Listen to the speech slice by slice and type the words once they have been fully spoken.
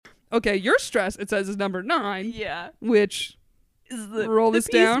Okay, your stress, it says, is number 9. Yeah. Which, Is roll this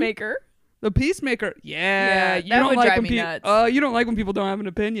down. Peacemaker. The Peacemaker. Yeah. You that don't would like drive when me nuts. Oh, you don't like when people don't have an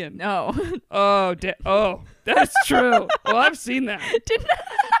opinion. No. Oh, that's true. Well, I've seen that. Didn't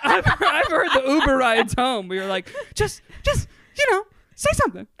I've heard the Uber rides home. We were like, just, say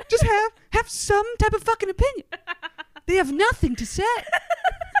something. Just have some type of fucking opinion. They have nothing to say.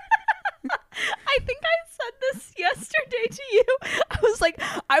 I think I said this yesterday to you. I was like,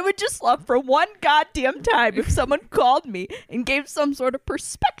 I would just love for one goddamn time if someone called me and gave some sort of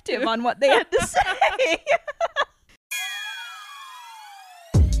perspective on what they had to say.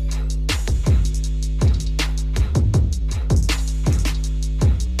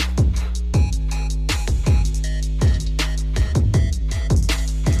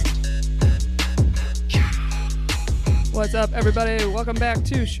 What's up, everybody? Welcome back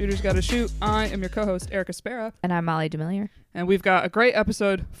to Shooters Gotta Shoot. I am your co-host, Erica Spera. And I'm Molly DeMillier. And we've got a great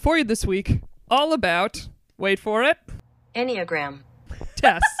episode for you this week, all about, wait for it, Enneagram.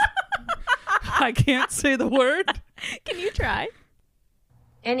 tests. I can't say the word. Can you try?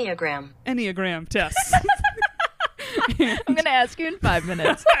 Enneagram. Enneagram tests. I'm going to ask you in 5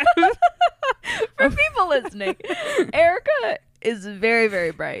 minutes. For people listening, Erica is very,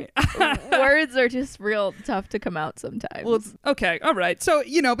 very bright. Words are just real tough to come out sometimes. Well, it's, okay, all right. So,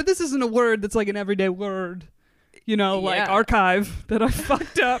 but this isn't a word that's like an everyday word. Like archive that I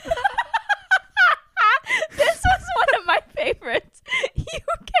fucked up. This was one of my favorites. You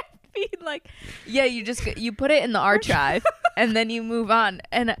kept being like, yeah, you put it in the archive and then you move on.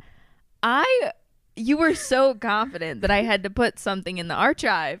 And you were so confident that I had to put something in the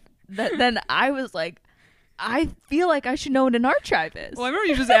archive that then I was like, I feel like I should know what an archive is. Well, I remember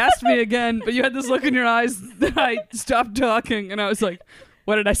you just asked me again, but you had this look in your eyes that I stopped talking, and I was like,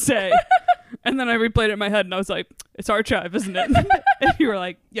 what did I say? And then I replayed it in my head, and I was like, it's archive, isn't it? And you were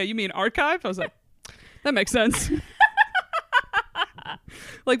like, yeah, you mean archive? I was like, that makes sense.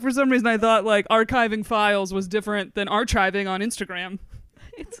 Like, for some reason, I thought, like, archiving files was different than archiving on Instagram.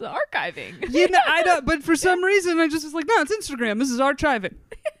 It's archiving. I don't, but for some reason, I just was like, no, it's Instagram. This is archiving.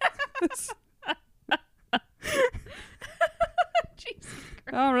 Jesus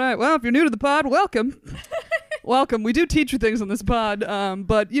Christ. All right. Well, if you're new to the pod, welcome. Welcome. We do teach you things on this pod,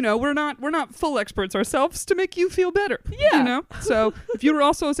 but we're not full experts ourselves to make you feel better. Yeah. So if you were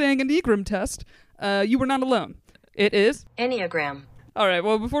also saying an Enneagram test, you were not alone. It is Enneagram. all right.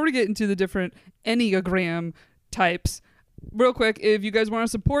 Well, before we get into the different Enneagram types, real quick, if you guys want to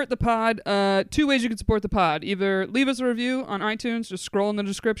support the pod, 2 ways you can support the pod. Either leave us a review on iTunes, just scroll in the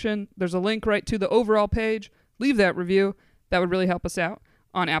description. There's a link right to the overall page. Leave that review. That would really help us out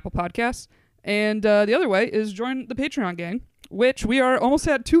on Apple Podcasts. And the other way is join the Patreon gang, which we are almost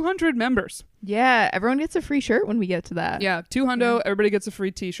at 200 members. Yeah, everyone gets a free shirt when we get to that. Yeah, 200. Everybody gets a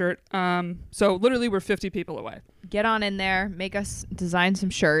free t-shirt. So literally we're 50 people away. Get on in there, make us design some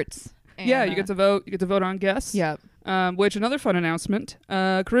shirts. And, Yeah, you get to vote. You get to vote on guests. Yep. Which, another fun announcement,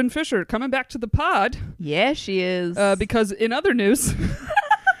 Corinne Fisher coming back to the pod. Yeah, she is. Because in other news,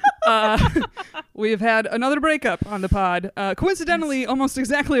 we have had another breakup on the pod. Coincidentally, almost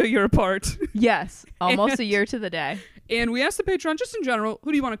exactly a year apart. Yes, almost a year to the day. And we asked the Patreon, just in general,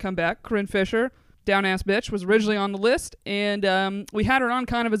 who do you want to come back? Corinne Fisher, down-ass bitch, was originally on the list. And we had her on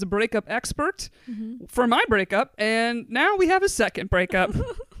kind of as a breakup expert for my breakup. And now we have a second breakup,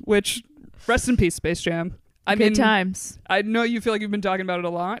 which, rest in peace, Space Jam. Good times. I know you feel like you've been talking about it a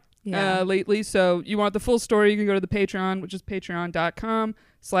lot lately. So you want the full story, you can go to the Patreon, which is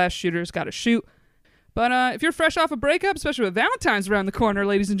patreon.com/shootersgottashoot. But if you're fresh off a breakup, especially with Valentine's around the corner,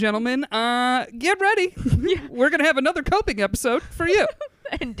 ladies and gentlemen, get ready. We're going to have another coping episode for you.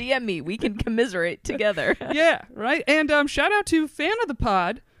 And DM me. We can commiserate together. Yeah, right? And shout out to fan of the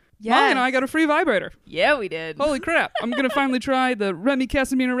pod. Yes. Molly and I got a free vibrator. Yeah, we did. Holy crap. I'm going to finally try the Remy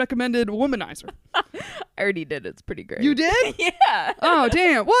Casimiro recommended womanizer. I already did. It's pretty great. You did? Yeah. Oh,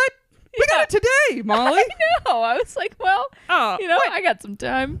 damn. What? We got it today, Molly. I know. I was like, well, what? I got some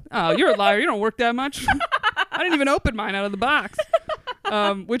time. Oh, you're a liar. You don't work that much. I didn't even open mine out of the box,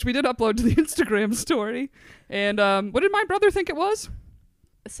 which we did upload to the Instagram story. And what did my brother think it was?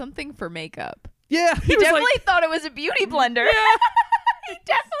 Something for makeup. Yeah. He was definitely like, thought it was a beauty blender. Yeah. He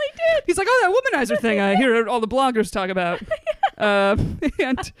definitely did. He's like, oh, that womanizer thing I hear all the bloggers talk about. And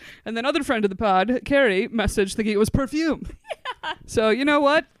then other friend of the pod, Carrie, messaged thinking it was perfume. Yeah. So you know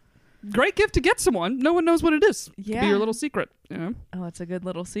what? Great gift to get someone. No one knows what it is. Yeah. Could be your little secret. Oh, it's a good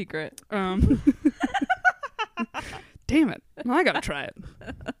little secret. Damn it. Well, I got to try it.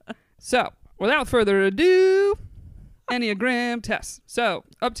 So, without further ado, Enneagram test. So,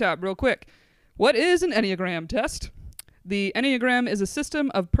 up top, real quick. What is an Enneagram test? The Enneagram is a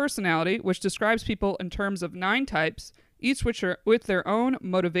system of personality which describes people in terms of 9 types, each which are with their own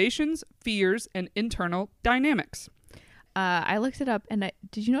motivations, fears, and internal dynamics. I looked it up, and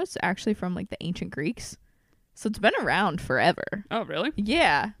did you know it's actually from like the ancient Greeks? So it's been around forever. Oh, really?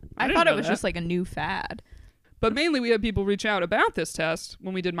 Yeah. I I didn't thought know it was that. just like a new fad. But mainly we had people reach out about this test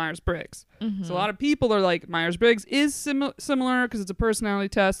when we did Myers-Briggs. Mm-hmm. So a lot of people are like, Myers-Briggs is similar because it's a personality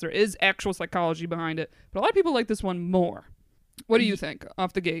test. There is actual psychology behind it. But a lot of people like this one more. What do you think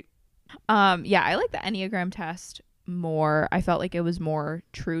off the gate? Yeah, I like the Enneagram test more. I felt like it was more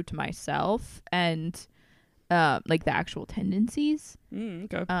true to myself and like the actual tendencies,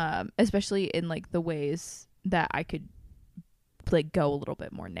 Okay. especially in like the ways that I could like go a little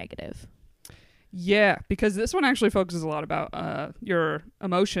bit more negative. Yeah, because this one actually focuses a lot about your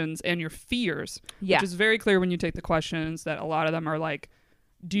emotions and your fears, Yeah. which is very clear when you take the questions that a lot of them are like,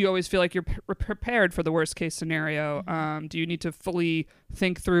 do you always feel like you're prepared for the worst case scenario? Do you need to fully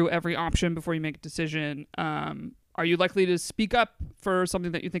think through every option before you make a decision? Are you likely to speak up for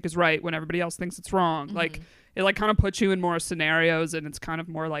something that you think is right when everybody else thinks it's wrong? Like, it like kind of puts you in more scenarios, and it's kind of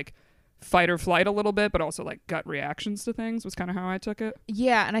more like fight or flight a little bit, but also like gut reactions to things was kind of how I took it.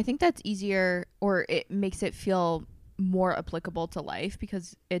 Yeah, and I think that's easier, or it makes it feel more applicable to life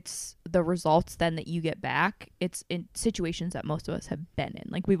because it's the results then that you get back. It's in situations that most of us have been in.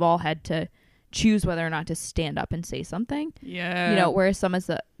 Like we've all had to choose whether or not to stand up and say something. Yeah. You know, whereas some of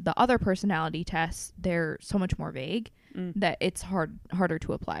the other personality tests, they're so much more vague that it's harder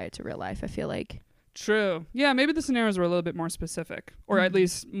to apply it to real life, I feel like. True. Yeah, maybe the scenarios were a little bit more specific, or at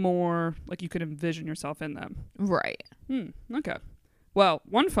least more like you could envision yourself in them. Right. Okay. Well,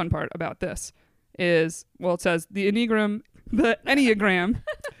 one fun part about this is, well, it says the Enneagram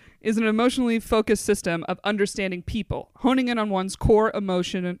is an emotionally focused system of understanding people, honing in on one's core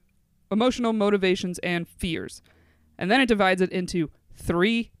emotional motivations and fears. And then it divides it into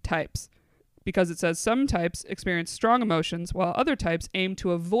 3 types. Because it says some types experience strong emotions while other types aim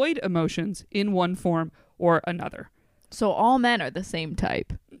to avoid emotions in one form or another. So all men are the same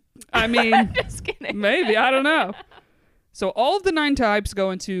type. I mean, Just kidding. maybe, I don't know. So all of the 9 types go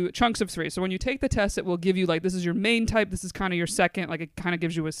into chunks of 3. So when you take the test, it will give you like, this is your main type, this is kind of your second, like it kind of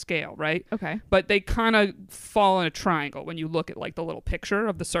gives you a scale, right? Okay. But they kind of fall in a triangle when you look at like the little picture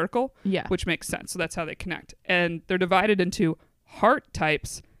of the circle, Yeah. which makes sense. So that's how they connect. And they're divided into heart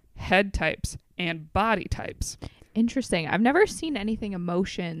types, head types, and body types. Interesting. I've never seen anything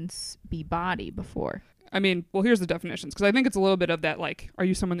emotions be body before. I mean, well, here's the definitions, because I think it's a little bit of that, like, are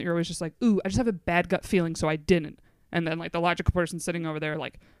you someone that you're always just like, ooh, I just have a bad gut feeling, so I didn't. And then, like, the logical person sitting over there,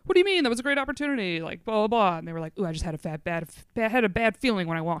 like, what do you mean? That was a great opportunity, like, blah, blah, blah. And they were like, ooh, I just had a bad feeling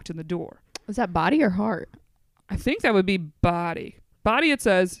when I walked in the door. Is that body or heart? I think that would be body. Body, it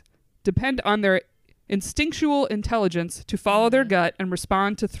says, depend on their instinctual intelligence to follow their gut and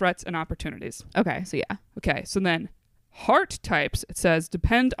respond to threats and opportunities. Okay, so yeah. Okay, so then heart types, it says,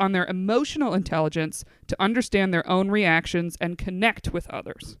 depend on their emotional intelligence to understand their own reactions and connect with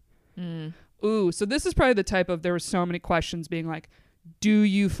others. Ooh, so this is probably the type of, there were so many questions being like, do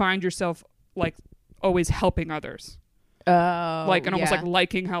you find yourself like always helping others? Oh, Like, and almost yeah. like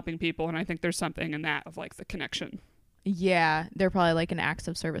liking helping people. And I think there's something in that of like the connection. Yeah, they're probably like an acts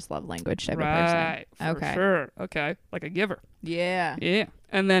of service love language type Right, of person. for sure. Okay, like a giver. Yeah. Yeah.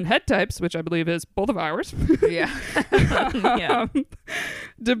 And then head types, which I believe is both of ours, Yeah. Yeah.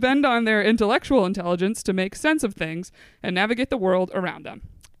 depend on their intellectual intelligence to make sense of things and navigate the world around them.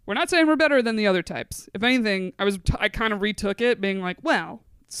 We're not saying we're better than the other types. If anything, I kind of retook it being like, well,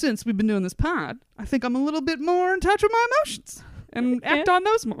 since we've been doing this pod, I think I'm a little bit more in touch with my emotions and act on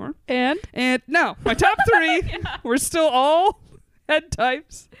those more. And? And no, my top 3 were still all head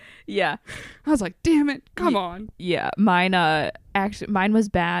types. Yeah. I was like, damn it, come on. Yeah. Mine was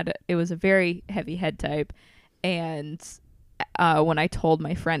bad. It was a very heavy head type. And when I told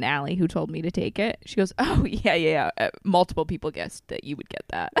my friend Allie, who told me to take it, she goes, oh, yeah. Multiple people guessed that you would get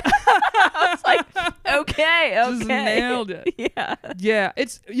that. I was like, okay. Just nailed it. Yeah. Yeah,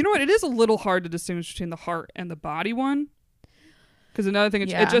 it's, you know what, it is a little hard to distinguish between the heart and the body one. Because another thing, it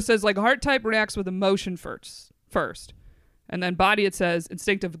just says like heart type reacts with emotion first. And then body, it says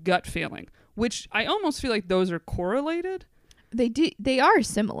instinctive gut feeling, which I almost feel like those are correlated. They are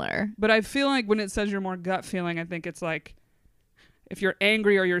similar. But I feel like when it says you're more gut feeling, I think it's like if you're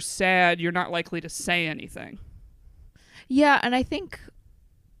angry or you're sad, you're not likely to say anything. Yeah, and I think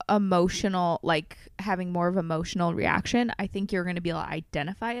emotional, like having more of emotional reaction, I think you're going to be able to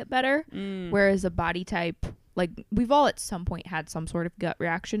identify it better. Whereas a body type, like we've all at some point had some sort of gut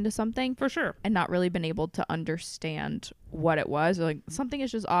reaction to something For sure. and not really been able to understand what it was. Or like something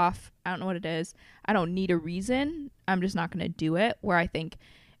is just off. I don't know what it is. I don't need a reason. I'm just not going to do it. Where I think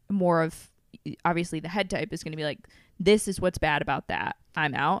more of, obviously the head type is going to be like, this is what's bad about that,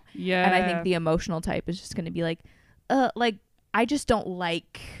 I'm out. Yeah. And I think the emotional type is just going to be like I just don't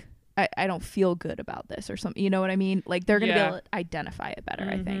like, I don't feel good about this or something. You know what I mean? Like they're going to be able to identify it better,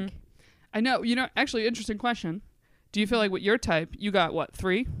 I think. I know. Actually, interesting question. Do you feel like with your type, you got what,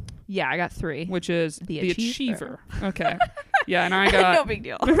 3? Yeah, I got 3. Which is the achiever. Okay. Yeah, and I No got big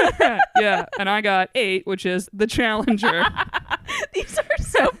deal. yeah, and I got 8, which is the challenger. These are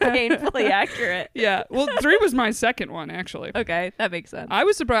so painfully accurate. Yeah. Well, 3 was my second one, actually. Okay, that makes sense. I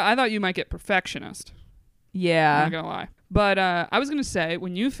was surprised. I thought you might get perfectionist. I'm Yeah. not gonna lie. But I was gonna say,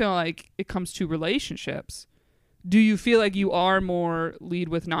 when you feel like it comes to relationships, do you feel like you are more lead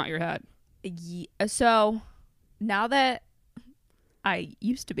with not your head? So now that I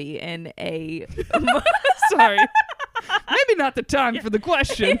used to be in a Sorry. Maybe not the time for the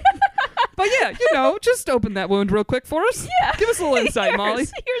question. But yeah, just open that wound real quick for us. Yeah. Give us a little insight, Molly.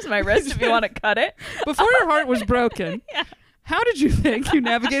 Here's my wrist if you want to cut it. Before your heart was broken, Yeah. how did you think you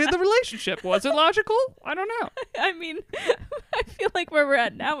navigated the relationship? Was it logical? I don't know. I mean, I feel like where we're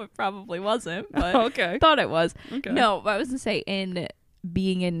at now, it probably wasn't, but Okay. thought it was. Okay. No, but I was going to say, in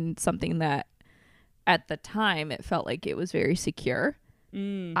being in something that at the time it felt like it was very secure,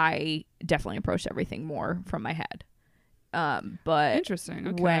 I definitely approached everything more from my head. But Interesting.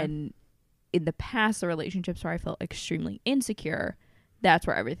 Okay. when in the past, the relationships where I felt extremely insecure, that's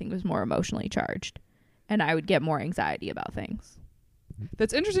where everything was more emotionally charged. And I would get more anxiety about things.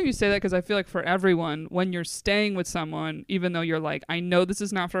 That's interesting you say that, because I feel like for everyone, when you're staying with someone, even though you're like, I know this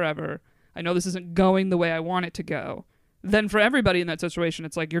is not forever, I know this isn't going the way I want it to go, then for everybody in that situation,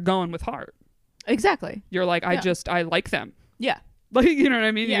 it's like you're going with heart. Exactly. You're like, Yeah. I like them. Yeah. Like, you know what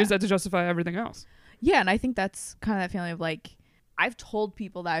I mean? You Yeah. use that to justify everything else. Yeah, and I think that's kind of that feeling of like, I've told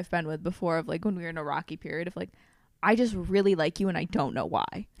people that I've been with before of like when we were in a rocky period of like, I just really like you and I don't know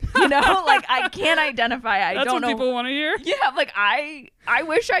why. You know, like I can't identify. I That's don't what know. people want to hear. Yeah, like I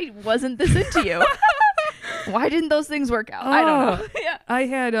wish I wasn't this into you. Why didn't those things work out? I don't know. Yeah. I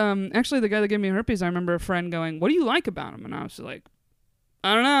had actually the guy that gave me herpes, I remember a friend going, "What do you like about him?" And I was like,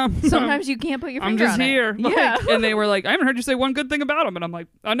 I don't know. Sometimes you can't put your I'm finger just on here. it. Like, Yeah. and they were like, I haven't heard you say one good thing about him. And I'm like,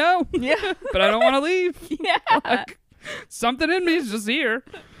 I know. Yeah. But I don't want to leave. Yeah. Like, something in me is just here.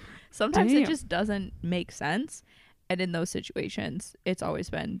 Sometimes Damn. it just doesn't make sense. And in those situations, it's always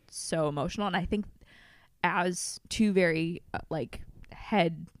been so emotional. And I think as two very like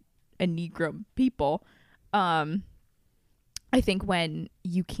head enneagram people, I think when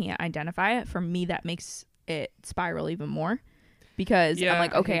you can't identify it, for me, that makes it spiral even more. Because Yeah, I'm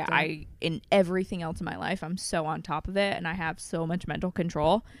like, I okay, hate that. in everything else in my life, I'm so on top of it and I have so much mental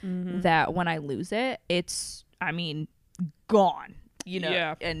control that when I lose it, it's, I mean, gone, you know?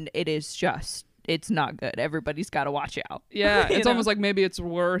 Yeah. And it is just, it's not good. Everybody's got to watch out. Yeah, You it's know? almost like maybe it's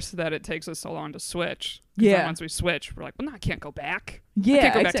worse that it takes us so long to switch. 'Cause then Yeah. once we switch, we're like, well, no, I can't go back. I Yeah,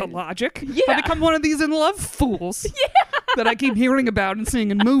 can't go back exactly. to logic. Yeah. I become one of these in love fools that I keep hearing about and seeing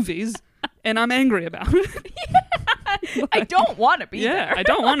in movies, and I'm angry about it. I don't want to be Yeah, there. I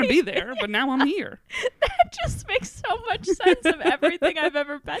don't want to be there, but now I'm here. That just makes so much sense of everything I've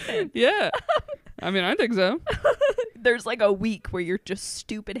ever been in. Yeah. I mean, I think so. There's like a week where you're just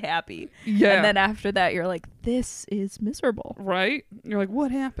stupid happy. Yeah. And then after that, you're like, this is miserable. Right? You're like,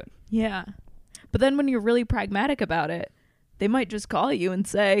 what happened? Yeah. But then when you're really pragmatic about it, they might just call you and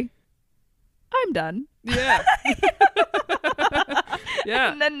say, I'm done. Yeah.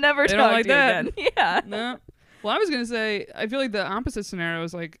 Yeah. And then never They talk don't like to you that. again. Yeah. No. Well, I was going to say, I feel like the opposite scenario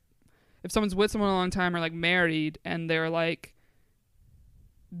is like if someone's with someone a long time or like married and they're like,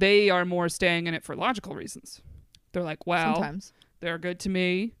 they are more staying in it for logical reasons. They're like, wow, Sometimes. they're good to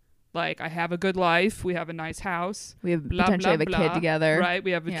me. Like, I have a good life. We have a nice house. We have Blah, potentially blah, have a kid blah. together. Right?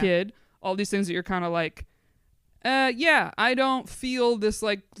 We have a Yeah. kid. All these things that you're kind of like, yeah, I don't feel this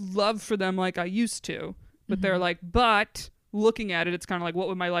like love for them like I used to. But they're like, but looking at it, it's kind of like, what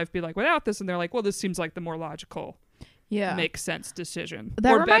would my life be like without this? And they're like, well, this seems like the more logical, Yeah. make sense decision.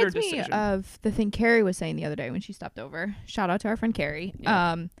 That or better reminds me decision. of the thing Carrie was saying the other day when she stopped over. Shout out to our friend Carrie.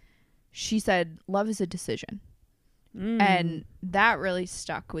 Yeah. She said, love is a decision. Mm. And that really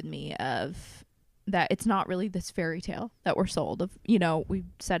stuck with me of that it's not really this fairy tale that we're sold of, you know, we've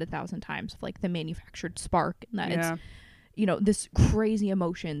said 1,000 times of like the manufactured spark and that Yeah. it's, you know, this crazy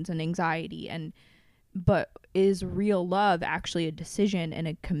emotions and anxiety but is real love actually a decision and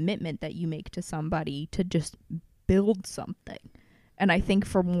a commitment that you make to somebody to just build something? And I think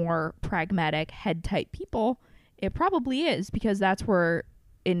for more pragmatic head type people, it probably is, because that's where,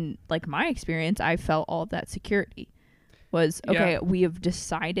 in like my experience, I felt all of that security was, okay, Yeah. we have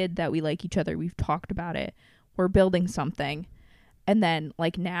decided that we like each other. We've talked about it. we're building something. And then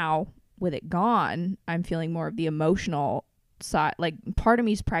like now with it gone, I'm feeling more of the emotional side. Like part of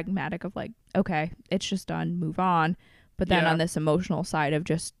me is pragmatic of like, okay, it's just done, move on. But then Yeah. on this emotional side of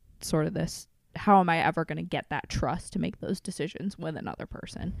just sort of this, how am I ever going to get that trust to make those decisions with another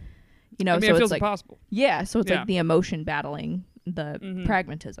person? You know, I mean, so it it's feels like, impossible. yeah, so it's Yeah. like the emotion battling the Mhm.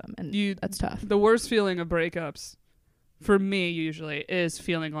 pragmatism, and You- that's tough. The worst feeling of breakups for me usually is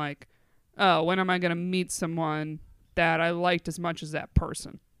feeling like, oh, when am I going to meet someone that I liked as much as that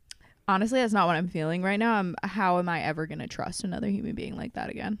person? Honestly, that's not what I'm feeling right now. How am I ever going to trust another human being like that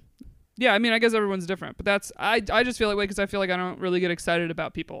again? Yeah, I mean, I guess everyone's different, but that's I just feel that way because I feel like I don't really get excited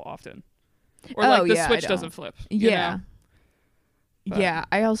about people often, or like the yeah, I switch don't. doesn't flip. you Yeah. know? But- Yeah.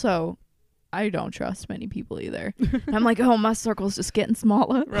 I don't trust many people either. I'm like, oh, my circle's just getting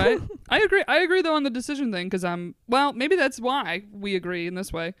smaller. Right. I agree though on the decision thing because maybe that's why we agree in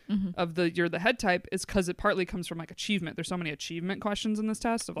this way Mhm. of you're the head type is because it partly comes from like achievement. There's so many achievement questions in this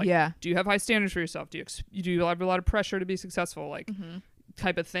test of like, Yeah. do you have high standards for yourself? Do you have a lot of pressure to be successful? Like Mhm.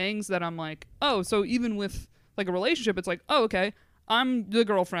 type of things that I'm like, oh, so even with like a relationship, it's like, oh, okay, I'm the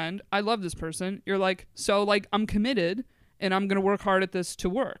girlfriend. I love this person. You're like, so like I'm committed and I'm going to work hard at this to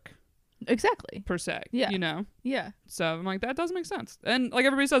work Exactly. per se, Yeah. you know? Yeah. So I'm like, that does make sense. And like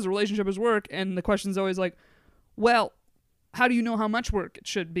everybody says, a relationship is work. And the question's always like, well, how do you know how much work it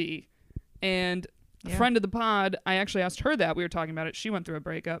should be? And a Yeah. friend of the pod, I actually asked her that. We were talking about it. She went through a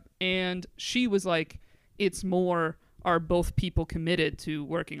breakup. And she was like, it's more, are both people committed to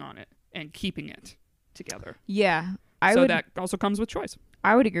working on it and keeping it together? Yeah. So that also comes with choice.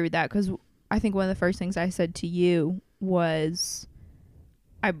 I would agree with that because I think one of the first things I said to you was,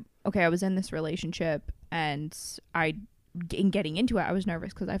 I was in this relationship and in getting into it, I was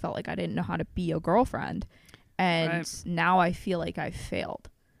nervous because I felt like I didn't know how to be a girlfriend. And Right. now I feel like I failed.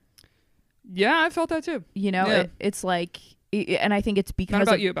 Yeah, I felt that too. You know, Yeah. It's like, and I think it's because Not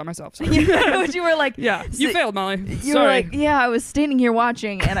about of, you, about myself. Sorry. But you were like, Yeah, you So- failed, Molly. you Sorry. were like, yeah, I was standing here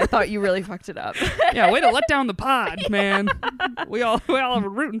watching and I thought you really fucked it up. Yeah, way to let down the pod, man. We all are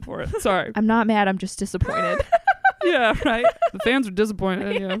rooting for it. Sorry. I'm not mad. I'm just disappointed. Yeah, right. The fans are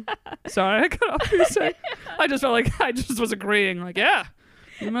disappointed in you. Sorry, I cut off your say. I just felt like I just was agreeing. Like, yeah,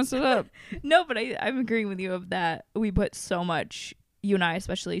 you messed it up. No, but I'm agreeing with you of that. We put so much, you and I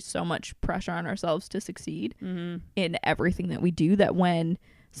especially, so much pressure on ourselves to succeed Mm-hmm. in everything that we do that when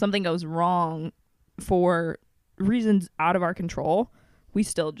something goes wrong for reasons out of our control, we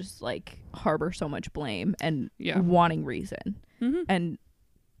still just like harbor so much blame and Yeah. wanting reason. Mm-hmm. And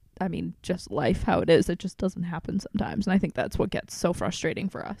I mean, just life how it is, it just doesn't happen sometimes. And I think that's what gets so frustrating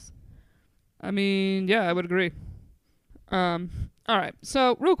for us. I mean, yeah, I would agree. All right.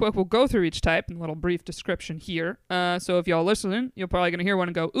 So real quick, we'll go through each type in a little brief description here. So if y'all listening, you're probably gonna hear one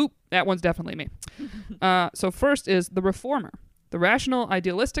and go, "Oop, that one's definitely me." So first is the reformer, the rational,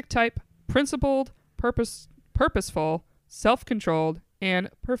 idealistic type, principled, purposeful, self-controlled, and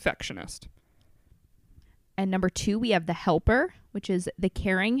perfectionist. And number 2, we have the helper, which is the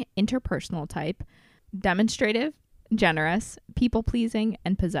caring, interpersonal type, demonstrative, generous, people-pleasing,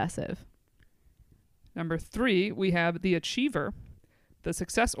 and possessive. Number 3, we have the achiever, the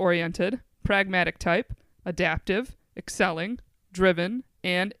success-oriented, pragmatic type, adaptive, excelling, driven,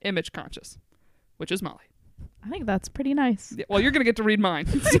 and image conscious, which is Molly. I think that's pretty nice. Yeah, well, you're going to get to read mine,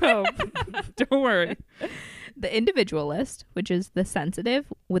 so don't worry. The individualist, which is the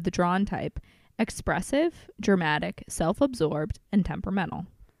sensitive, withdrawn type, expressive, dramatic, self-absorbed, and temperamental.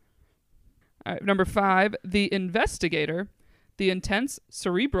 All right, number 5, the investigator, the intense,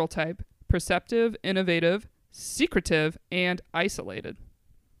 cerebral type, perceptive, innovative, secretive, and isolated.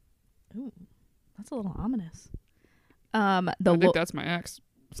 Ooh, that's a little ominous. The I think that's my ex.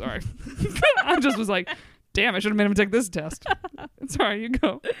 Sorry. I just was like, damn, I should have made him take this test. Sorry, you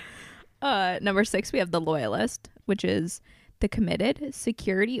go. number 6, we have the loyalist, which is the committed,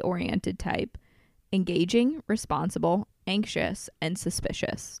 security-oriented type, engaging, responsible, anxious, and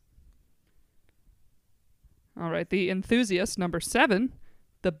suspicious. All right, the enthusiast, number 7,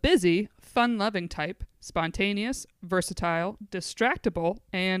 the busy, fun-loving type, spontaneous, versatile, distractible,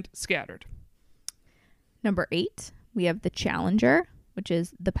 and scattered. Number 8, we have the challenger, which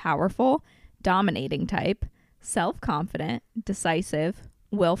is the powerful, dominating type, self-confident, decisive,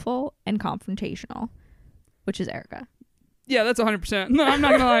 willful, and confrontational, which is Erica. Yeah, that's 100%. No, I'm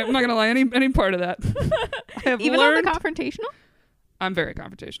not gonna lie. I'm not gonna lie. Any part of that. I have Even learned. on the confrontational? I'm very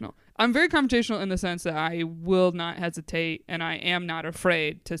confrontational. I'm very confrontational in the sense that I will not hesitate, and I am not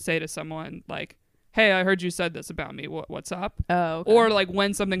afraid to say to someone like, "Hey, I heard you said this about me. What's up?" Oh, okay. Or like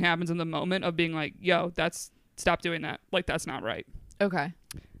when something happens in the moment of being like, "Yo, stop doing that. Like that's not right." okay.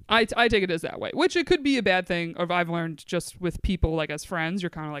 I take it as that way, which it could be a bad thing. Or I've learned just with people, like as friends, you're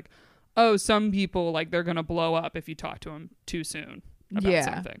kind of like, oh, some people, like, they're going to blow up if you talk to them too soon about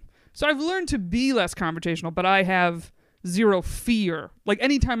something. So I've learned to be less confrontational, but I have zero fear. Like,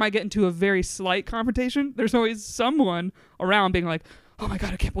 anytime I get into a very slight confrontation, there's always someone around being like, oh my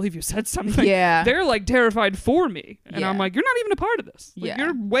God, I can't believe you said something. Yeah. They're like terrified for me. And Yeah. I'm like, you're not even a part of this. Like, Yeah.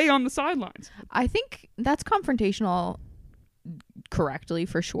 you're way on the sidelines. I think that's confrontational correctly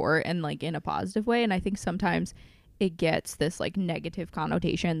for sure, and like in a positive way. And I think sometimes it gets this like negative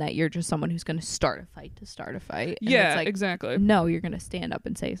connotation that you're just someone who's going to start a fight to start a fight. And Yeah, it's like, exactly. no, you're going to stand up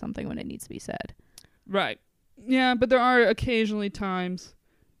and say something when it needs to be said. Right. Yeah, but there are occasionally times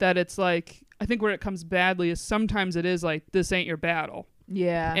that it's like, I think where it comes badly is sometimes it is like, this ain't your battle.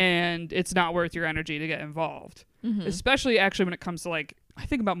 Yeah. And it's not worth your energy to get involved. Mhm. Especially actually when it comes to like, I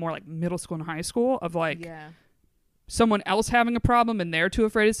think about more like middle school and high school of like yeah. someone else having a problem and they're too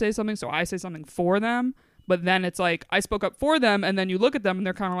afraid to say something. So I say something for them. But then it's like, I spoke up for them. And then you look at them and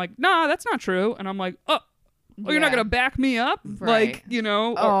they're kind of like, nah, that's not true. And I'm like, oh, you're not Yeah. going to back me up? Right. Like, you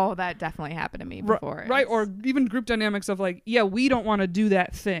know. Oh, that definitely happened to me before. Right. It's- Or even group dynamics of like, yeah, we don't want to do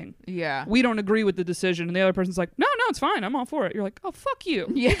that thing. yeah. We don't agree with the decision. And the other person's like, no, it's fine. I'm all for it. You're like, oh, fuck you.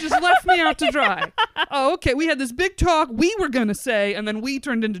 Yeah. You just left me out to dry. Oh, okay. We had this big talk we were going to say, and then we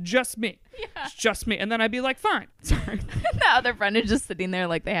turned into just me. Yeah. It's just me. And then I'd be like, fine. Sorry. The other friend is just sitting there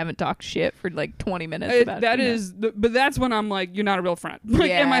like they haven't talked shit for like 20 minutes about That it. is, but that's when I'm like, you're not a real friend. Like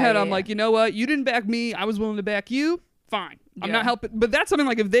in my head, Yeah, I'm yeah. like, you know what? You didn't back me. I was willing to back you. Fine. I'm Yeah. not helping. But that's something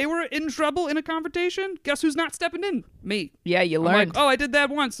like if they were in trouble in a confrontation, guess who's not stepping in? Me. Yeah, you I'm learned. like, oh, I did that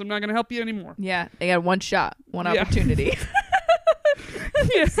once. I'm not going to help you anymore. Yeah, they got one shot, one Yeah. opportunity.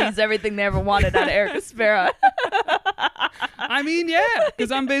 Yeah. Sees everything they ever wanted out of Erica Spera. I mean, yeah,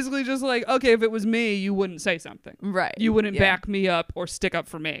 because I'm basically just like, okay, if it was me, you wouldn't say something. Right. You wouldn't Yeah. back me up or stick up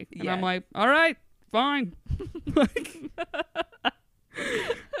for me. And Yeah. I'm like, all right, fine. Like,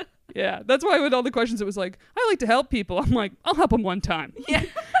 yeah, that's why with all the questions, it was like, I like to help people. I'm like, I'll help them one time. Yeah.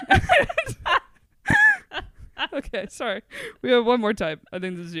 Okay, sorry. We have one more type. I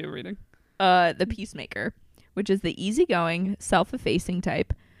think this is you reading. The peacemaker, which is the easygoing, self-effacing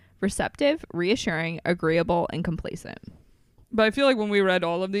type, receptive, reassuring, agreeable, and complacent. But I feel like when we read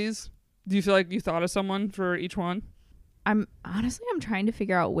all of these, do you feel like you thought of someone for each one? I'm trying to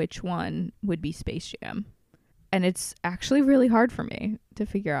figure out which one would be Space Jam. And it's actually really hard for me to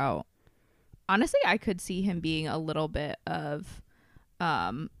figure out. Honestly, I could see him being a little bit of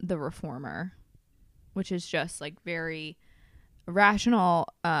the reformer, which is just like very rational,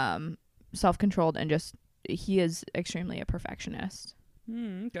 self-controlled, and just he is extremely a perfectionist.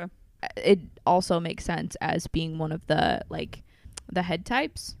 Okay. It also makes sense as being one of the like the head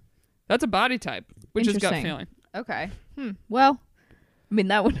types. That's a body type, which is gut Interesting. feeling. Okay. Well, I mean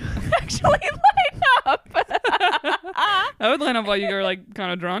that would actually line up. That would line up while you are like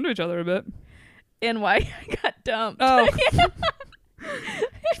kind of drawn to each other a bit. And why I got dumped. Oh. gut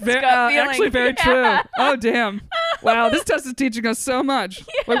feeling. Actually, very Yeah. true. Oh, damn. Wow, this test is teaching us so much.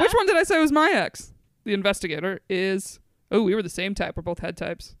 Wait, which one did I say was my ex? The investigator is... Oh, we were the same type. We're both head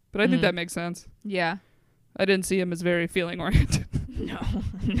types. But I think that makes sense. Yeah. I didn't see him as very feeling-oriented. No.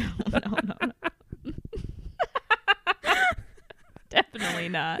 Definitely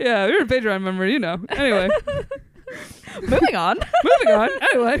not. Yeah, you're a Patreon member, you know. Anyway, Moving on. moving on.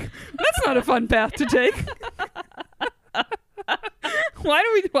 Anyway, that's not a fun path to take. Why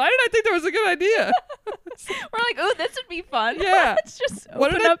did I think that was a good idea? We're like, oh, this would be fun. Yeah. Let's just What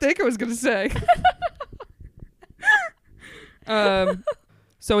open did I up. think I was going to say?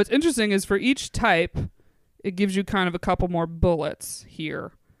 So what's interesting is for each type, it gives you kind of a couple more bullets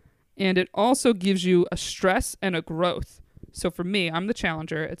here. And it also gives you a stress and a growth. So for me, I'm the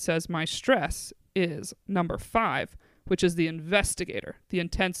challenger. It says my stress is number 5, which is the investigator, the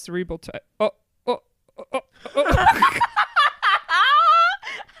intense cerebral type. Oh.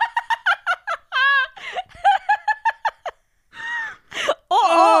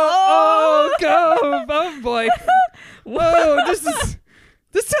 Oh, go. Oh, boy. Whoa, this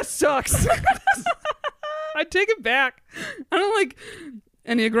test sucks. I take it back. I don't like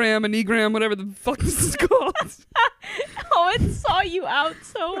Enneagram, whatever the fuck this is called. Oh, it saw you out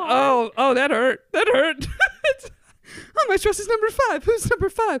so hard. Oh, that hurt. Oh, my stress is number 5. Who's number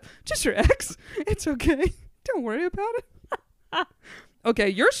 5? Just your ex. It's okay. Don't worry about it. Okay,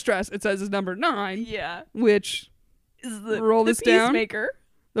 your stress, it says, is number 9, Yeah. which Is roll this down. peacemaker.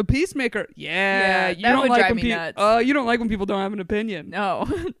 The peacemaker. Yeah, You that don't would like drive when me nuts. Oh, you don't like when people don't have an opinion. No.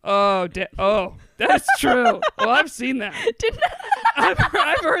 Oh, that's true. Well, I've seen that. Didn't I've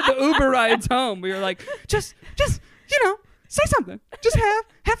heard the Uber rides home. We were like, just, Say something. Just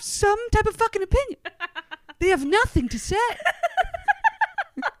have some type of fucking opinion. They have nothing to say.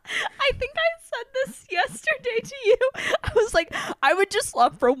 I think I said this yesterday to you. I was like, I would just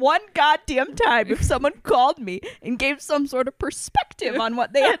love for one goddamn time if someone called me and gave some sort of perspective on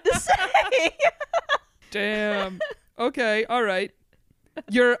what they had to say. Damn. Okay. All right.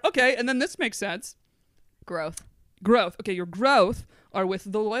 You're okay. And then this makes sense. Growth. Okay. Your growth are with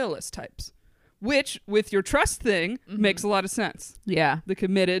the loyalist types, which with your trust thing makes a lot of sense. Yeah. The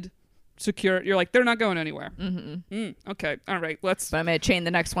committed, secure. You're like, they're not going anywhere. Okay. All right. Let's. But I'm going to chain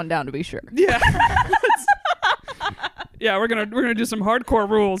the next one down to be sure. Yeah. Yeah. We're gonna do some hardcore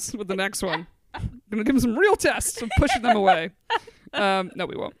rules with the next one. We're gonna give them some real tests of pushing them away. No,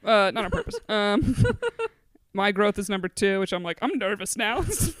 we won't. Not on purpose. My growth is number 2, which I'm like, I'm nervous now.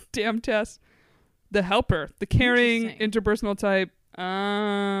 Damn test. The helper, the caring, interpersonal type.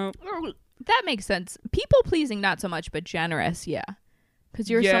 That makes sense. People pleasing, not so much, but generous, yeah. Because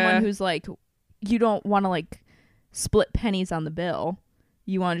you're someone who's like, you don't want to like split pennies on the bill.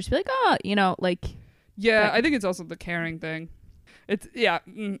 You want to just be like, oh, like. Yeah, I think it's also the caring thing. It's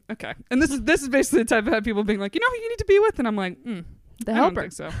okay. And this is basically the type of people being like, who you need to be with, and I'm like, the helper. I don't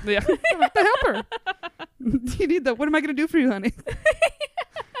think so. Yeah, the helper. You need that. What am I going to do for you, honey?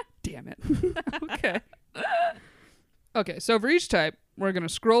 Damn it. Okay. Okay, so for each type, we're going to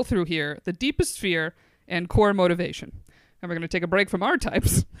scroll through here, the deepest fear and core motivation. And we're going to take a break from our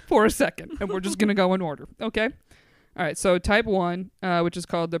types for a second, and we're just going to go in order, okay? All right, so type 1, which is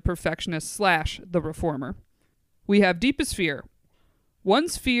called the perfectionist / the reformer. We have deepest fear.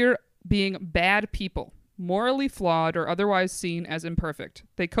 One's fear being bad people, morally flawed or otherwise seen as imperfect.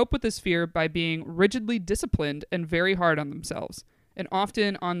 They cope with this fear by being rigidly disciplined and very hard on themselves, and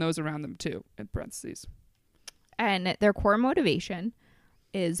often on those around them too, in parentheses. And their core motivation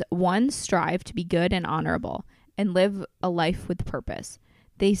is 1, strive to be good and honorable and live a life with purpose.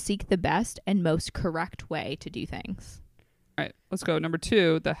 They seek the best and most correct way to do things. All right, let's go. Number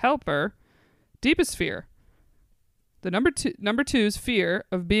 2, the helper. Deepest fear. The number 2's fear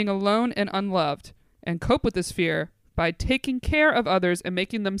of being alone and unloved, and cope with this fear by taking care of others and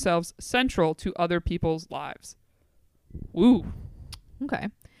making themselves central to other people's lives. Woo. Okay.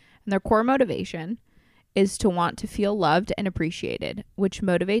 And their core motivation is to want to feel loved and appreciated, which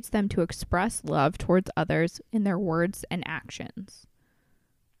motivates them to express love towards others in their words and actions.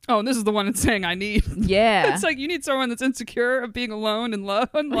 Oh, and this is the one it's saying I need. Yeah. It's like you need someone that's insecure of being alone and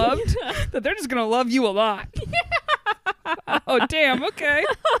unloved, that they're just going to love you a lot. Yeah. Oh, damn. Okay.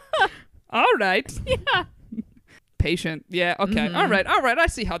 All right. Yeah. Patient. Yeah. Okay. All right. I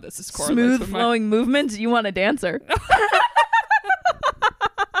see how this is correlates. Smooth flowing movements. You want a dancer.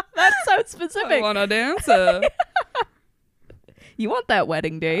 That's so specific. I want a dancer. You want that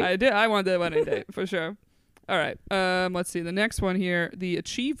wedding date. I did. I want that wedding date for sure. All right. Let's see. The next one here, the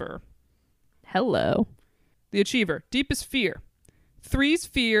achiever. Hello. The achiever. Deepest fear. 3's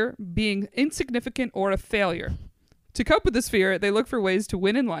fear being insignificant or a failure. To cope with this fear, they look for ways to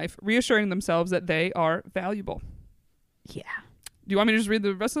win in life, reassuring themselves that they are valuable. Yeah. Do you want me to just read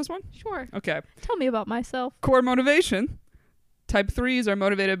the rest of this one? Sure. Okay. Tell me about myself. Core motivation. Type 3s are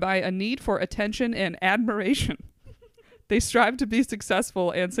motivated by a need for attention and admiration. They strive to be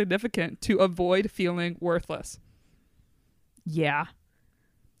successful and significant to avoid feeling worthless. Yeah.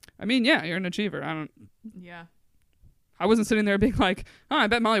 I mean, yeah, you're an achiever. Yeah. I wasn't sitting there being like, oh, I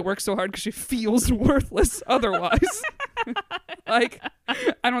bet Molly works so hard because she feels worthless otherwise. Like,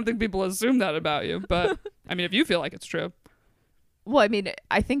 I don't think people assume that about you. But, I mean, if you feel like it's true. Well, I mean,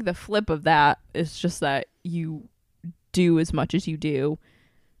 I think the flip of that is just that you do as much as you do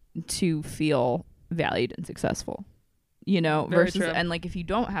to feel valued and successful. Very versus true. And like if you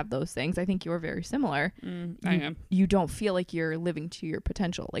don't have those things, I think you're very similar. I am. You don't feel like you're living to your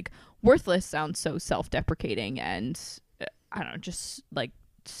potential. Like worthless sounds so self-deprecating and I don't know, just like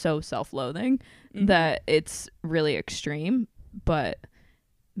so self-loathing that it's really extreme. But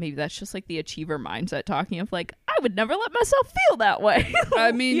maybe that's just like the achiever mindset talking of like, I would never let myself feel that way.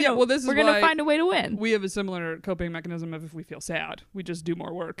 I mean, yeah, well, this is we're why gonna find a way to win. we have a similar coping mechanism of if we feel sad, we just do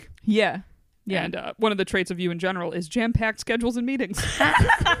more work. Yeah. Yeah. And one of the traits of you in general is jam-packed schedules and meetings.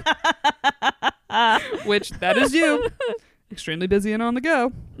 Which, that is you. Extremely busy and on the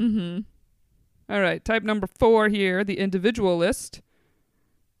go. Mm-hmm. All right, type number 4 here, the individualist.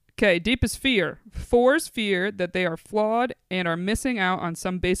 Okay, deepest fear. 4's fear that they are flawed and are missing out on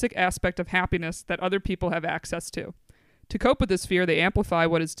some basic aspect of happiness that other people have access to. To cope with this fear, they amplify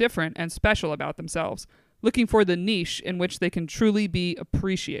what is different and special about themselves, looking for the niche in which they can truly be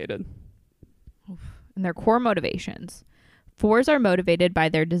appreciated. And their core motivations. 4s are motivated by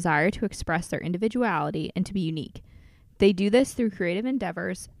their desire to express their individuality and to be unique. They do this through creative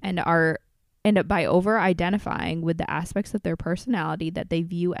endeavors and by over identifying with the aspects of their personality that they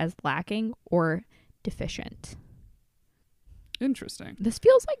view as lacking or deficient. Interesting. This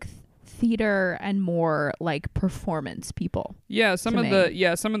feels like theater and more like performance people. Yeah, some to of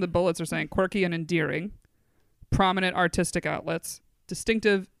me. the bullets are saying quirky and endearing, prominent artistic outlets,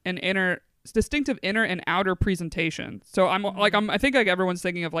 distinctive inner and outer presentation. So I think like everyone's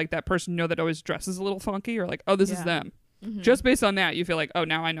thinking of like that person that always dresses a little funky, or like, oh, this is them. Mm-hmm. Just based on that, you feel like, oh,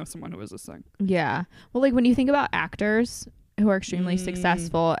 now I know someone who is this thing. Yeah. Well, like when you think about actors who are extremely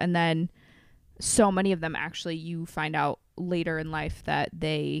successful, and then so many of them actually you find out later in life that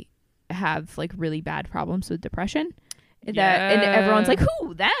they have like really bad problems with depression. And everyone's like,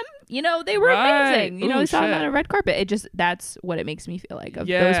 who, them? They were amazing. Ooh, we saw them shit. on a red carpet. That's what it makes me feel like, of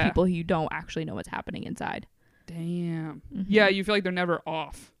those people who you don't actually know what's happening inside. Damn. Mm-hmm. Yeah, you feel like they're never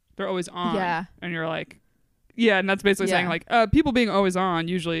off. They're always on. Yeah. And you're like, yeah, and that's basically saying like, people being always on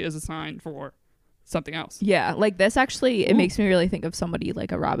usually is a sign for something else. Yeah, like this actually, it makes me really think of somebody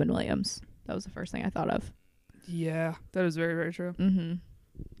like a Robin Williams. That was the first thing I thought of. Yeah, that is very, very true. Mm-hmm.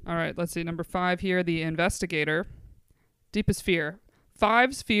 All right, let's see. Number 5 here, the investigator. Deepest fear.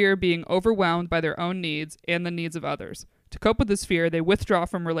 5's fear being overwhelmed by their own needs and the needs of others. To cope with this fear, they withdraw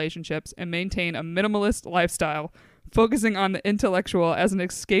from relationships and maintain a minimalist lifestyle, focusing on the intellectual as an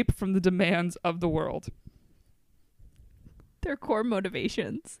escape from the demands of the world. Their core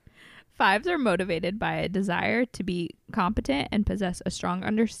motivations. 5s are motivated by a desire to be competent and possess a strong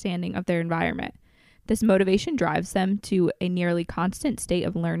understanding of their environment. This motivation drives them to a nearly constant state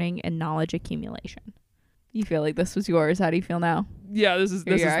of learning and knowledge accumulation. You feel like this was yours. How do you feel now? Yeah, this is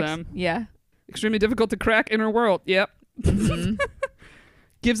them. Yeah. Extremely difficult to crack inner world. Yep. Mm-hmm.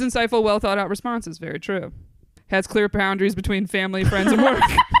 Gives insightful, well thought out responses. Very true. Has clear boundaries between family, friends, and work.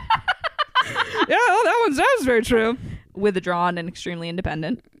 Yeah, well, that was very true. Withdrawn and extremely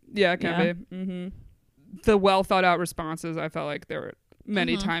independent. Yeah, it can be. Mm-hmm. The well thought out responses, I felt like there were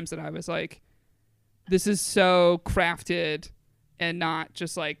many times that I was like, this is so crafted and not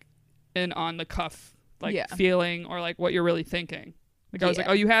just like an on the cuff feeling or like what you're really thinking. Like I was like,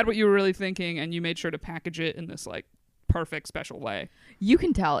 oh, you had what you were really thinking and you made sure to package it in this like perfect special way. You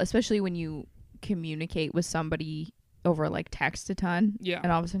can tell, especially when you communicate with somebody over like text a ton. Yeah.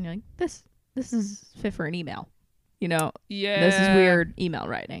 And all of a sudden you're like, this is fit for an email. Yeah. This is weird email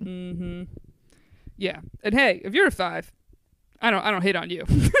writing. Mm-hmm. Yeah. And hey, if you're a 5, I don't hate on you.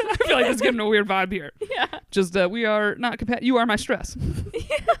 I feel like it's getting a weird vibe here. Yeah. Just we are not you are my stress.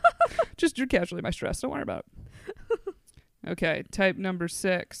 Just you're casually my stress. Don't worry about it. Okay, type number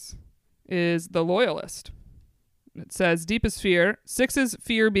 6 is the loyalist. It says deepest fear. 6's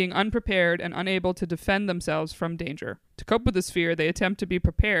fear being unprepared and unable to defend themselves from danger. To cope with this fear, they attempt to be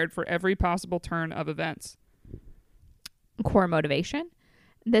prepared for every possible turn of events. Core motivation.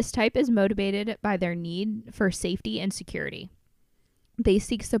 This type is motivated by their need for safety and security. They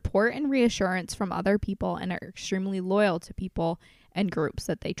seek support and reassurance from other people and are extremely loyal to people and groups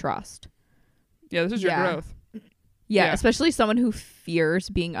that they trust. Yeah, this is your growth. Yeah, especially someone who fears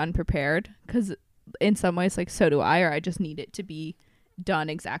being unprepared, because in some ways, like, so do I, or I just need it to be done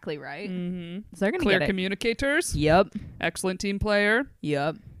exactly right. Mm-hmm. So they're going to Clear get it. communicators. Yep. Excellent team player.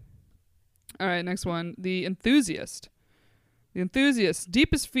 Yep. All right, next one. The enthusiast. The enthusiast.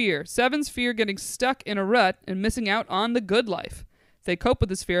 Deepest fear. 7's fear getting stuck in a rut and missing out on the good life. They cope with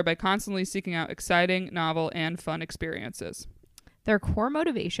this fear by constantly seeking out exciting, novel, and fun experiences. Their core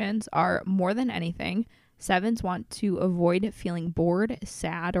motivations are, more than anything, 7s want to avoid feeling bored,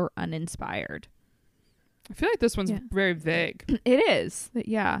 sad, or uninspired. I feel like this one's very vague. It is.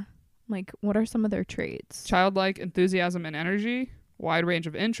 Yeah. Like, what are some of their traits? Childlike enthusiasm and energy. Wide range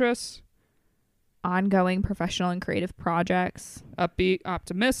of interests. Ongoing professional and creative projects. Upbeat,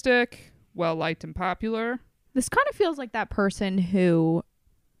 optimistic. Well-liked and popular. This kind of feels like that person who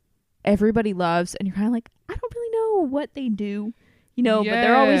everybody loves and you're kind of like, I don't really know what they do, but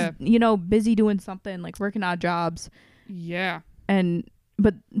they're always, busy doing something, like working odd jobs. Yeah.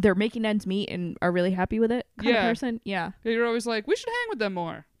 But they're making ends meet and are really happy with it kind of person. Yeah. You're always like, we should hang with them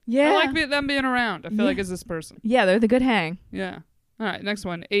more. Yeah. I like them being around. I feel like it's this person. Yeah, they're the good hang. Yeah. All right, next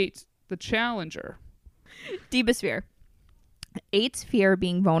one. 8, the challenger. Deepest fear. 8's fear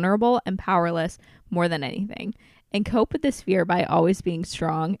being vulnerable and powerless more than anything, and cope with this fear by always being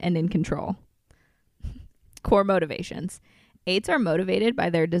strong and in control. Core motivations. 8s are motivated by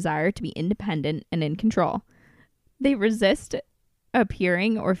their desire to be independent and in control. They resist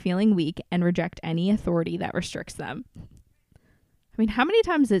appearing or feeling weak and reject any authority that restricts them. I mean, how many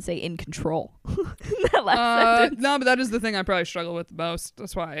times did it say in control? That last sentence. No, but that is the thing I probably struggle with the most.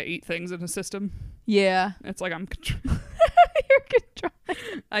 That's why I eat things in a system. Yeah. It's like I'm you're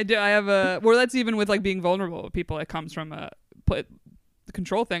controlling. I do. I have a. Well, that's even with like being vulnerable with people. It comes from the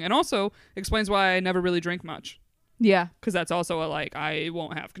control thing, and also explains why I never really drink much. Yeah. Because that's also a like I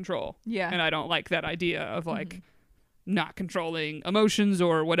won't have control. Yeah. And I don't like that idea of like not controlling emotions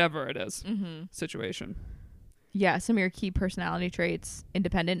or whatever it is situation. Yeah, some of your key personality traits: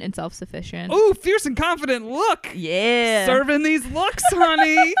 independent and self-sufficient. Ooh, fierce and confident look. Yeah. Serving these looks,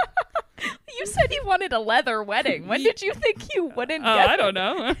 honey. You said you wanted a leather wedding. When did you think you wouldn't Oh, get I don't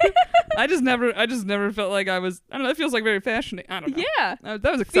know. I just never felt like I was. I don't know. That feels like very fashionable. I don't know. Yeah.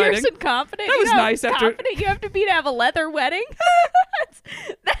 That was exciting. Fierce and confident. That You was know how nice after- confident you have to be to have a leather wedding.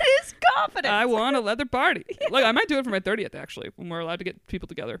 That is confidence. I want a leather party. Like I might do it for my 30th actually, when we're allowed to get people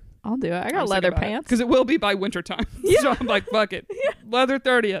together. I'll do it. I got leather pants. Because it will be by winter time. So I'm like, fuck it. Leather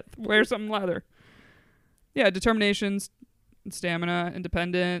 30th. Wear something leather. Yeah, determination, stamina,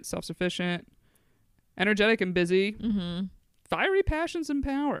 independent, self-sufficient, energetic and busy, fiery passions and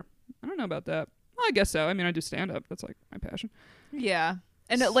power. I don't know about that. Well, I guess so. I mean, I do stand-up. That's like my passion. Yeah.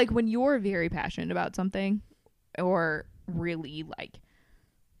 And like when you're very passionate about something or really like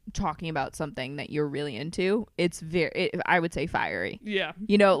talking about something that you're really into, it's I would say fiery. Yeah.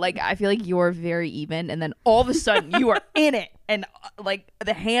 You know, like I feel like you're very even, and then all of a sudden you are in it, and like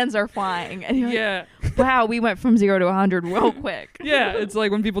the hands are flying, and you're Yeah. like, wow, we went from 0 to 100 real quick. Yeah. It's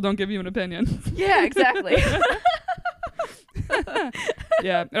like when people don't give you an opinion. Yeah, exactly.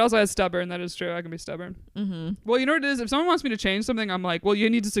 Yeah. It also has stubborn. That is true. I can be stubborn. Well, you know what it is? If someone wants me to change something, I'm like, well, you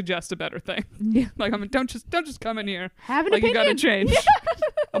need to suggest a better thing. Yeah. Like, don't just come in here. Have an Like, opinion. you got to change.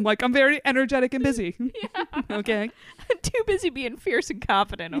 I'm like, I'm very energetic and busy. Okay. I'm too busy being fierce and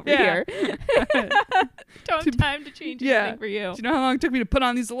confident over Yeah. here. Don't have time to change anything for you. Do you know how long it took me to put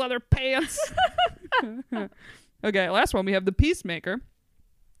on these leather pants? Okay, last one. We have the Peacemaker,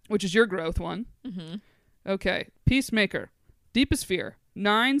 which is your growth one. Okay, Peacemaker. Deepest fear.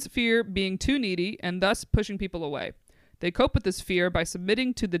 9's fear being too needy and thus pushing people away. They cope with this fear by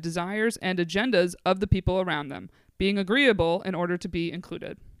submitting to the desires and agendas of the people around them, being agreeable in order to be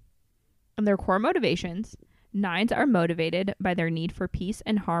included. And their core motivations: 9s are motivated by their need for peace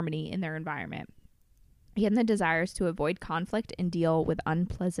and harmony in their environment, and the desires to avoid conflict and deal with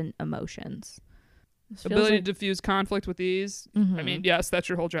unpleasant emotions. This feels Ability like- to diffuse conflict with ease. I mean, yes, that's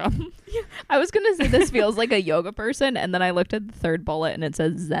your whole job. I was going to say this feels like a yoga person, and then I looked at the third bullet and it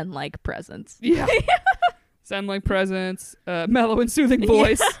says Zen-like presence. Yeah. Zen-like presence, mellow and soothing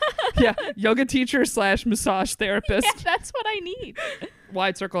voice. Yeah. Yoga teacher / massage therapist. Yeah, that's what I need.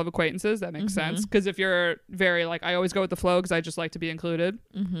 Wide circle of acquaintances. That makes sense. Because if you're very like, I always go with the flow because I just like to be included.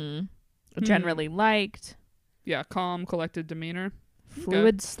 Generally liked. Yeah. Calm, collected demeanor.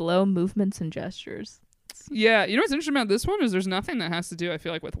 Fluid, slow movements and gestures. Yeah. You know what's interesting about this one is there's nothing that has to do, I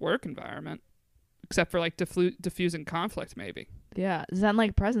feel like, with work environment. Except for like diffusing conflict, maybe. Yeah,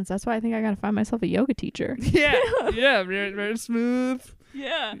 Zen-like presence. That's why I think I gotta find myself a yoga teacher. Yeah. Yeah. Very, very smooth.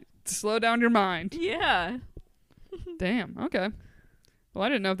 Yeah. Slow down your mind. Yeah. Damn. Okay. Well, I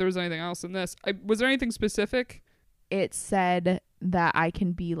didn't know if there was anything else in this. Was there anything specific? It said that I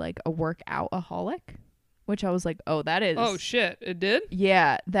can be like a workout-aholic, which I was like, oh, that is. Oh shit! It did.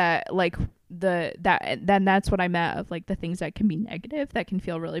 Yeah, that like then that's what I meant of like the things that can be negative that can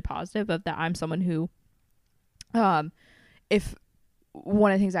feel really positive, of that I'm someone who if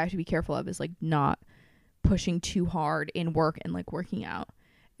one of the things I have to be careful of is like not pushing too hard in work and like working out,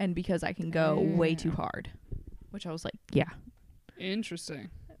 and because I can go way too hard, which I was like, yeah. Interesting.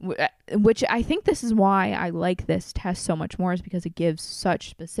 Which I think this is why I like this test so much more, is because it gives such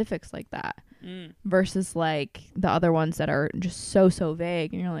specifics like that versus like the other ones that are just so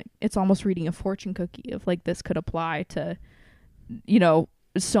vague, and you're like, it's almost reading a fortune cookie of like, this could apply to, you know,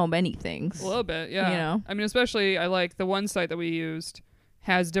 so many things. A little bit, yeah. You know? I mean, especially I like the one site that we used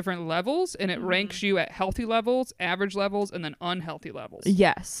has different levels, and it ranks you at healthy levels, average levels, and then unhealthy levels.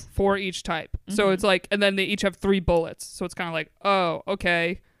 Yes. For each type. So it's like, and then they each have 3 bullets. So it's kind of like, oh,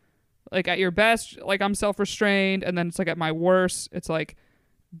 okay. Like at your best, like I'm self-restrained, and then it's like at my worst, it's like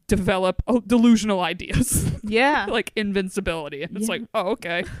develop delusional ideas. Yeah. Like invincibility. And it's Yeah. like, oh,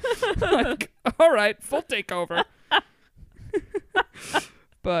 okay. Like, all right, full takeover.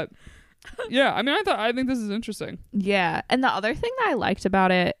 But yeah, I mean, I think this is interesting. Yeah. And the other thing that I liked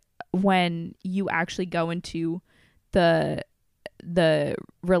about it, when you actually go into the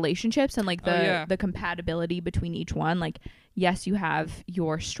relationships and like the compatibility between each one, like, yes, you have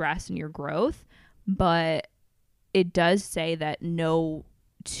your stress and your growth, but it does say that no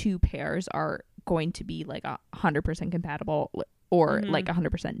 2 pairs are going to be like 100% compatible or like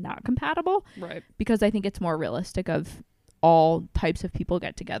 100% not compatible. Right. Because I think it's more realistic of all types of people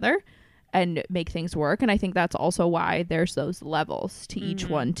get together. and make things work. And I think that's also why there's those levels to each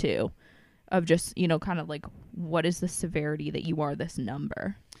one too, of just, you know, kind of like, what is the severity that you are this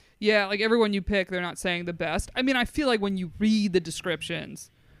number? Yeah, like everyone you pick, they're not saying the best. I mean, I feel like when you read the descriptions,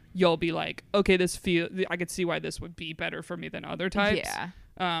 you'll be like, okay, I could see why this would be better for me than other types.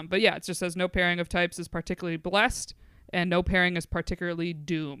 Yeah. But yeah, it just says no pairing of types is particularly blessed and no pairing is particularly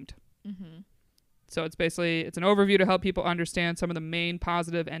doomed. So it's an overview to help people understand some of the main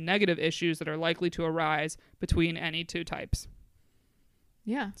positive and negative issues that are likely to arise between any two types.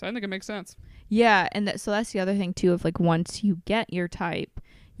 Yeah. So I think it makes sense. Yeah. And so that's the other thing too, of like, once you get your type,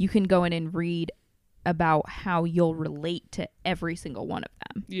 you can go in and read about how you'll relate to every single one of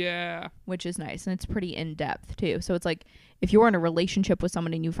them. Yeah. Which is nice. And it's pretty in-depth too. So it's like, if you're in a relationship with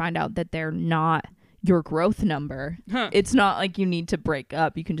someone and you find out that they're not your growth number, it's not like you need to break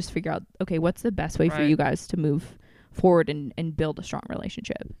up. You can just figure out, okay, what's the best way for you guys to move forward and build a strong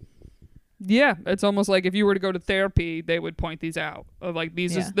relationship. Yeah, it's almost like if you were to go to therapy, they would point these out. Of like,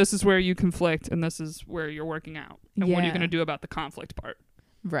 this is where you conflict and this is where you're working out. And what are you going to do about the conflict part?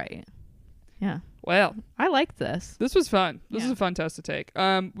 Right. Yeah. Well, I liked this. This was fun. This is a fun test to take.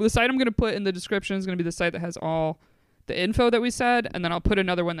 The site I'm going to put in the description is going to be the site that has all the info that we said, and then I'll put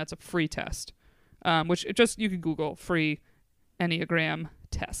another one that's a free test, which you can Google free Enneagram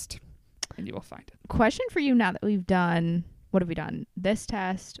test, and you will find it. Question for you now that we've done, what have we done? This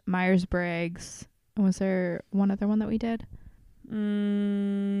test, Myers-Briggs. Was there one other one that we did?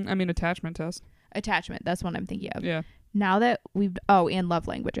 Attachment test. Attachment. That's what I'm thinking of. Yeah. Now that and love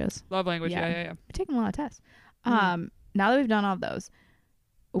languages. Love language. Yeah. We're taking a lot of tests. Now that we've done all of those,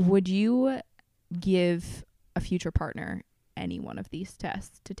 would you give a future partner any one of these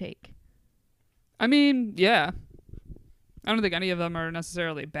tests to take? I mean, yeah. I don't think any of them are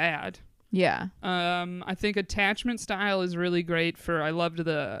necessarily bad. Yeah. I think attachment style is really great I loved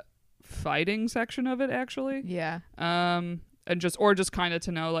the fighting section of it, actually. Yeah. And just kind of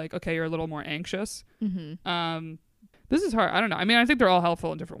to know, like, okay, you're a little more anxious. This is hard. I don't know. I mean, I think they're all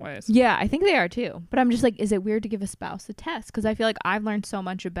helpful in different ways. Yeah, I think they are too. But I'm just like, is it weird to give a spouse a test? Because I feel like I've learned so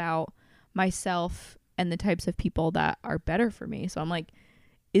much about myself and the types of people that are better for me. So I'm like,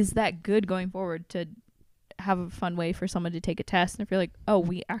 is that good going forward to have a fun way for someone to take a test? And if you're like, oh,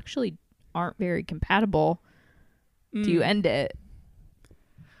 we actually aren't very compatible, do you end it?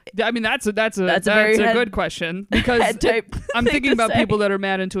 I mean, that's a good question, because I'm thinking about people that are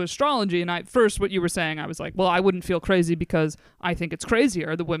mad into astrology, and what you were saying, I was like, well, I wouldn't feel crazy because I think it's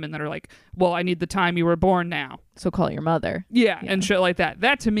crazier, the women that are like, well, I need the time you were born now, so call your mother. Yeah, and shit like that.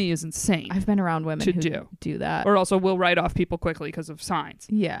 That to me is insane. I've been around women who do that, or also will write off people quickly because of signs.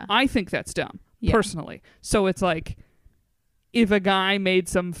 Yeah, I think that's dumb personally. So it's like, if a guy made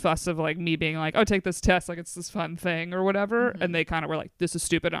some fuss of like me being like, oh, take this test, like it's this fun thing or whatever, and they kind of were like, this is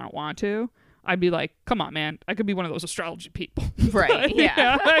stupid, I don't want to, I'd be like, come on, man, I could be one of those astrology people. Right.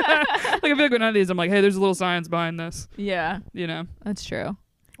 Yeah. Like, I feel like with none of these, I'm like, hey, there's a little science behind this. Yeah. You know? That's true.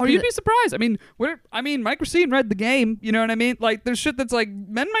 Or you'd be surprised. I mean, Mike Racine read the game, you know what I mean? Like, there's shit that's like,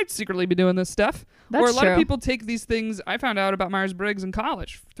 men might secretly be doing this stuff. That's or a lot true. of people take these things. I found out about Myers-Briggs in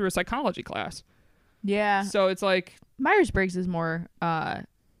college through a psychology class. Yeah. So it's like, Myers-Briggs is more, I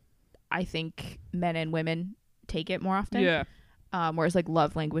think men and women take it more often. Yeah. Whereas like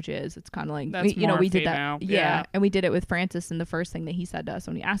love languages, it's kind of like, that's we did female. that. Yeah. And we did it with Francis, and the first thing that he said to us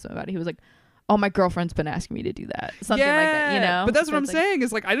when we asked him about it, he was like, oh, my girlfriend's been asking me to do that. Something like that, you know? But that's So what I'm it's like, saying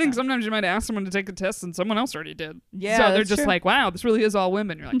is like, I think sometimes you might ask someone to take a test and someone else already did. Yeah. So they're that's just true. like, wow, this really is all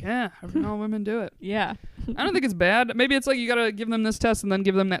women. You're like, yeah, all women do it. Yeah. I don't think it's bad. Maybe it's like you got to give them this test and then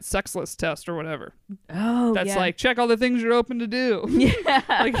give them that sexless test or whatever. Oh, That's yeah. like, check all the things you're open to do. Yeah.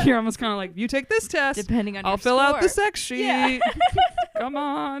 Like, you're almost kind of like, you take this test. Depending on I'll your fill out the score. sex sheet. Yeah. Come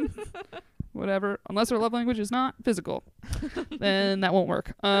on. Whatever. Unless our love language is not physical, then that won't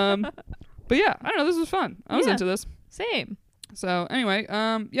work. But yeah, I don't know. This was fun. I was into this. Same. So anyway,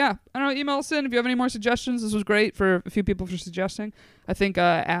 yeah, I don't know. Email us in if you have any more suggestions. This was great for a few people for suggesting. I think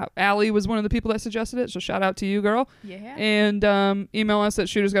Allie was one of the people that suggested it. So shout out to you, girl. Yeah. And email us at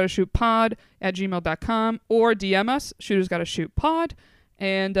shootersgottashootpod@gmail.com or DM us shootersgottashootpod.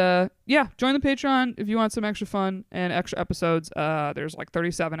 And yeah, join the Patreon if you want some extra fun and extra episodes. There's like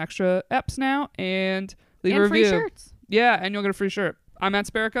 37 extra eps now, and leave a review. Free shirts. Yeah, and you'll get a free shirt. I'm at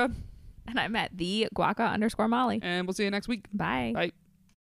Sperica. And I'm at the Guaca_Molly. And we'll see you next week. Bye. Bye.